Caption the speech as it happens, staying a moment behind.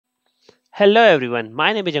Hello everyone,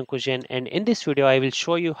 my name is Ankush and in this video I will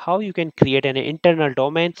show you how you can create an internal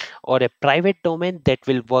domain or a private domain that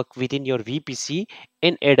will work within your VPC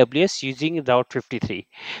in AWS using Route 53.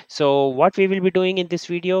 So what we will be doing in this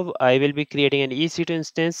video, I will be creating an EC2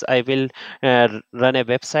 instance. I will run a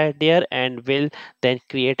website there and will then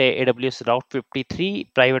create a AWS Route 53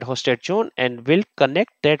 private hosted zone and will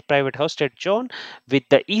connect that private hosted zone with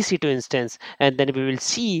the EC2 instance, and then we will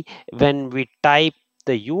see when we type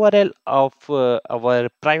the URL of our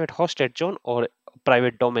private hosted zone or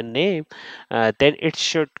private domain name, then it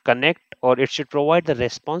should connect or it should provide the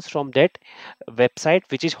response from that website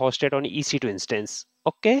which is hosted on EC2 instance.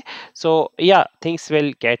 Okay, so yeah, things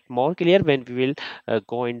will get more clear when we will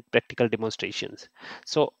go in practical demonstrations.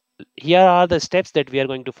 So here are the steps that we are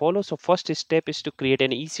going to follow. So first step is to create an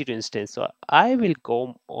EC2 instance. So I will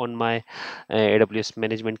go on my AWS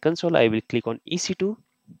management console. I will click on EC2.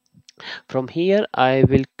 From here I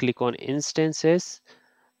will click on instances,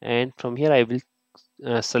 and from here I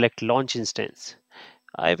will select launch instance.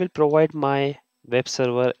 I will provide my web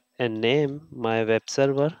server a name, my web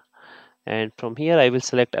server, and from here I will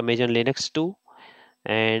select Amazon Linux 2,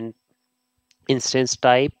 and instance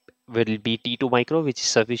type will be T2 micro, which is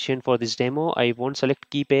sufficient for this demo. I won't select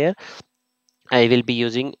key pair. I will be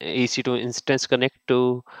using EC2 instance connect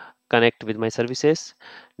to connect with my services.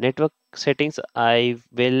 Network settings,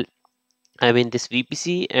 I'm in this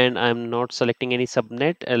VPC and I'm not selecting any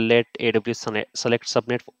subnet. Let AWS select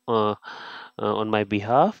subnet on my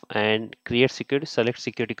behalf, and create security, select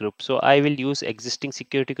security group. So I will use existing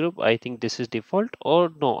security group. I think this is default,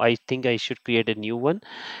 or no, I think I should create a new one.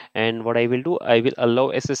 And what I will do, I will allow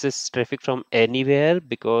SSH traffic from anywhere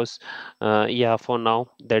because yeah, for now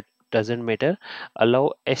that doesn't matter.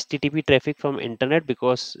 Allow HTTP traffic from internet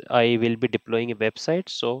because I will be deploying a website,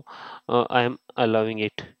 so I am allowing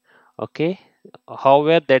it. Okay,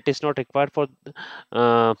 however that is not required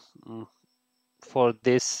uh, mm, for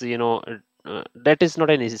this, that is not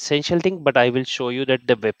an essential thing, but I will show you that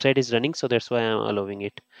the website is running, so that's why I'm allowing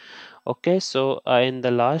it. Okay, so in the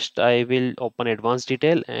last I will open advanced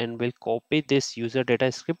detail and will copy this user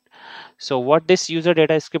data script. So what this user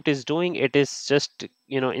data script is doing, it is just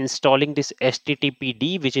installing this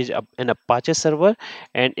httpd, which is an Apache server,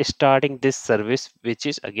 and starting this service, which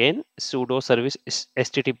is again sudo service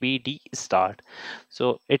httpd start.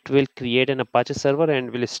 So it will create an Apache server and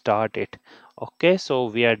will start it. Okay, so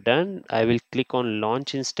we are done. I will click on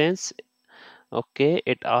launch instance. Okay,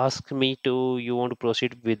 it asks me to, you want to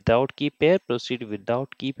proceed without key pair, proceed without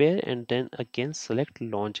key pair, and then again select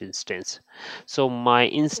launch instance. So my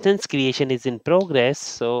instance creation is in progress.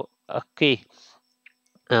 So okay,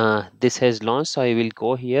 this has launched, so I will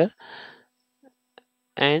go here,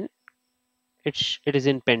 and it is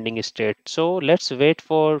in pending state. So let's wait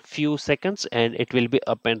for few seconds and it will be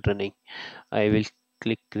up and running. I will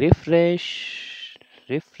click refresh.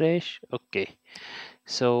 Okay,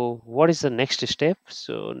 so what is the next step?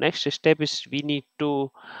 So next step is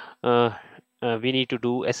uh, we need to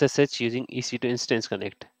do SSH using EC2 instance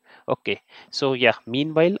connect. Okay, so yeah,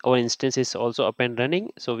 meanwhile our instance is also up and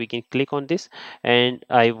running, so we can click on this. And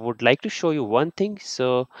I would like to show you one thing.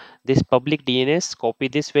 So this public DNS, copy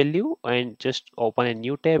this value and just open a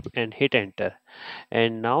new tab and hit enter,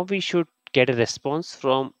 and now we should get a response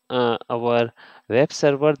from our web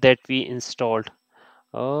server that we installed.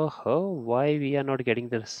 Oh, why we are not getting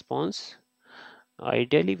the response?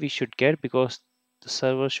 Ideally we should get, because the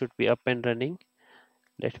server should be up and running.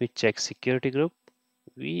 Let me check security group.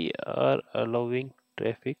 We are allowing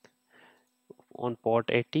traffic on port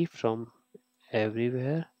 80 from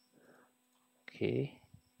everywhere. Okay,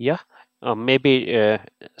 yeah, maybe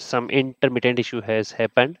some intermittent issue has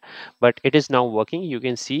happened, but it is now working. You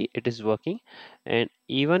can see it is working. And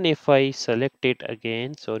even if I select it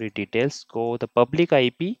again, sorry, details, go the public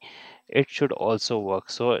IP, it should also work.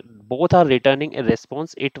 So both are returning a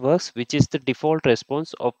response. It works, which is the default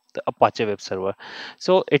response of the Apache web server.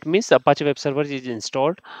 So it means Apache web server is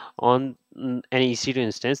installed on an EC2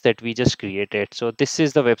 instance that we just created. So this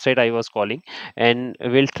is the website I was calling, and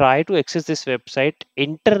we'll try to access this website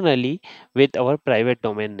internally with our private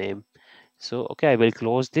domain name. So okay, I will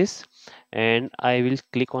close this and I will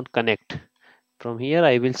click on connect. From here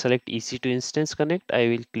I will select EC2 instance connect. I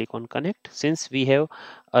will click on connect. Since we have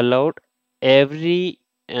allowed every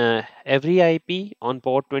IP on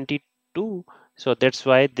port 22, so that's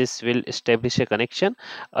why this will establish a connection.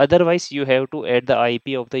 Otherwise you have to add the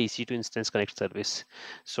IP of the EC2 instance connect service.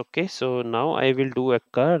 So okay, so now I will do a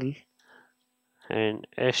curl and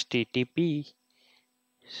http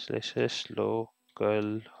 /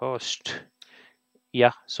 localhost.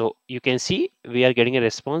 Yeah, so you can see we are getting a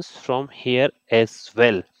response from here as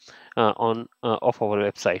well. on of our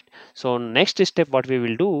website. So next step what we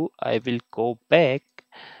will do, I will go back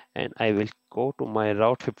and I will go to my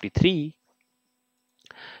Route 53,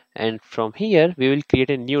 and from here we will create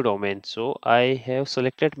a new domain. So I have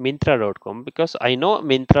selected Myntra.com because I know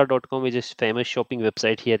Myntra.com is a famous shopping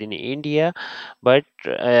website here in India, but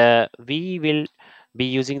we will be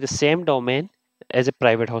using the same domain as a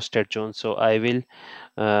private hosted zone. So I will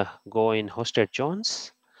go in hosted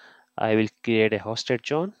zones. I will create a hosted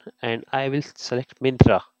zone and I will select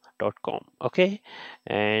Myntra.com. Okay,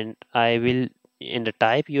 and I will, in the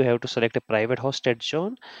type you have to select a private hosted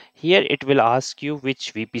zone. Here it will ask you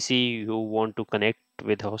which VPC you want to connect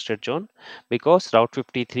with hosted zone, because Route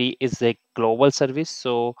 53 is a global service.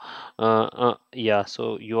 So yeah,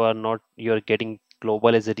 so you are getting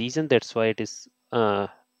global as a region. That's why it is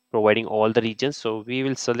providing all the regions. So we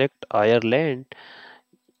will select Ireland,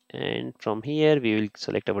 and from here we will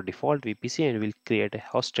select our default VPC and we'll create a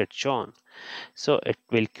hosted zone. So it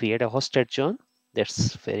will create a hosted zone.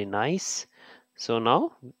 That's very nice. So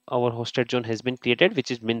now our hosted zone has been created,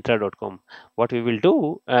 which is Myntra.com. What we will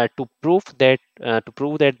do to prove that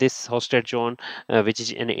this hosted zone, which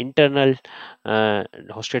is an internal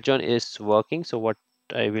hosted zone, is working. So what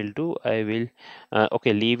I will do, I will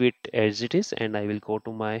okay, leave it as it is, and I will go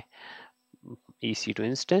to my EC2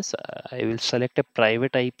 instance. I will select a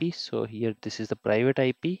private IP. So here this is the private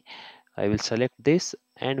IP. I will select this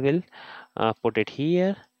and will put it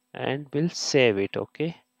here and will save it.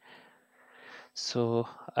 Okay, so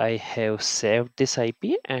I have saved this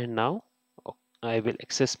IP, and now I will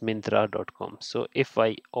access Myntra.com. So if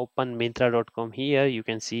I open Myntra.com here, you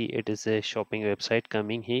can see it is a shopping website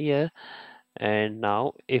coming here. And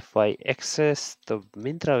now if I access the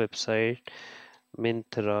Myntra website,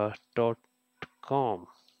 Myntra.com,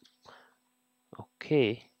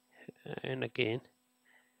 okay, and again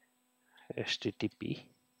HTTP.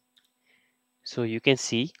 So you can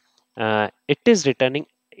see it is returning,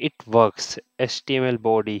 it works, HTML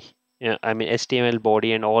body, I mean HTML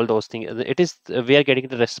body and all those things. It is we are getting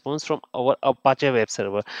the response from our Apache web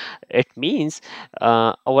server. It means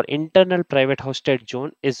our internal private hosted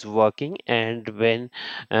zone is working, and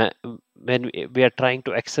uh, when we are trying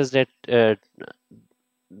to access the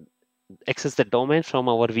domain from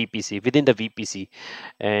our VPC within the VPC.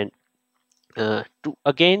 And to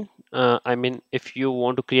again I mean, if you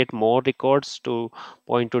want to create more records to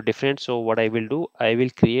point to different, so what I will do, I will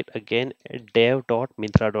create again a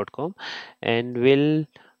dev.myntra.com and will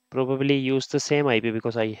probably use the same IP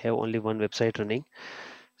because I have only one website running.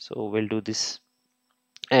 So we'll do this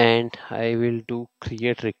and I will do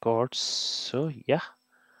create records. So yeah,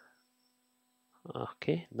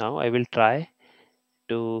 okay, now I will try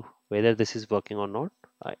to whether this is working or not.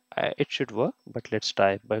 It should work, but let's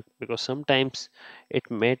try. But because sometimes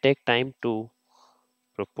it may take time to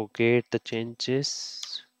propagate the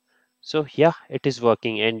changes. So yeah, it is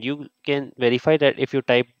working, and you can verify that if you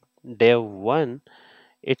type dev1,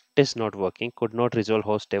 it is not working, could not resolve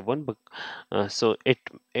host dev1. But so it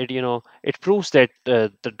it proves that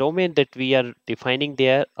the domain that we are defining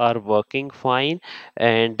there are working fine,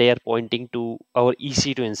 and they are pointing to our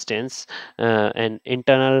EC2 instance, and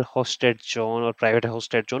internal hosted zone or private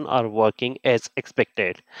hosted zone are working as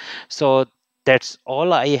expected. So that's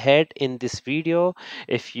all I had in this video.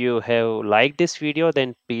 If you have liked this video,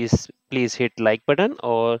 then please hit like button,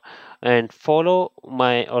 or and follow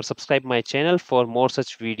my or subscribe my channel for more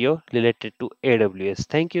such video related to AWS.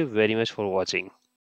 Thank you very much for watching.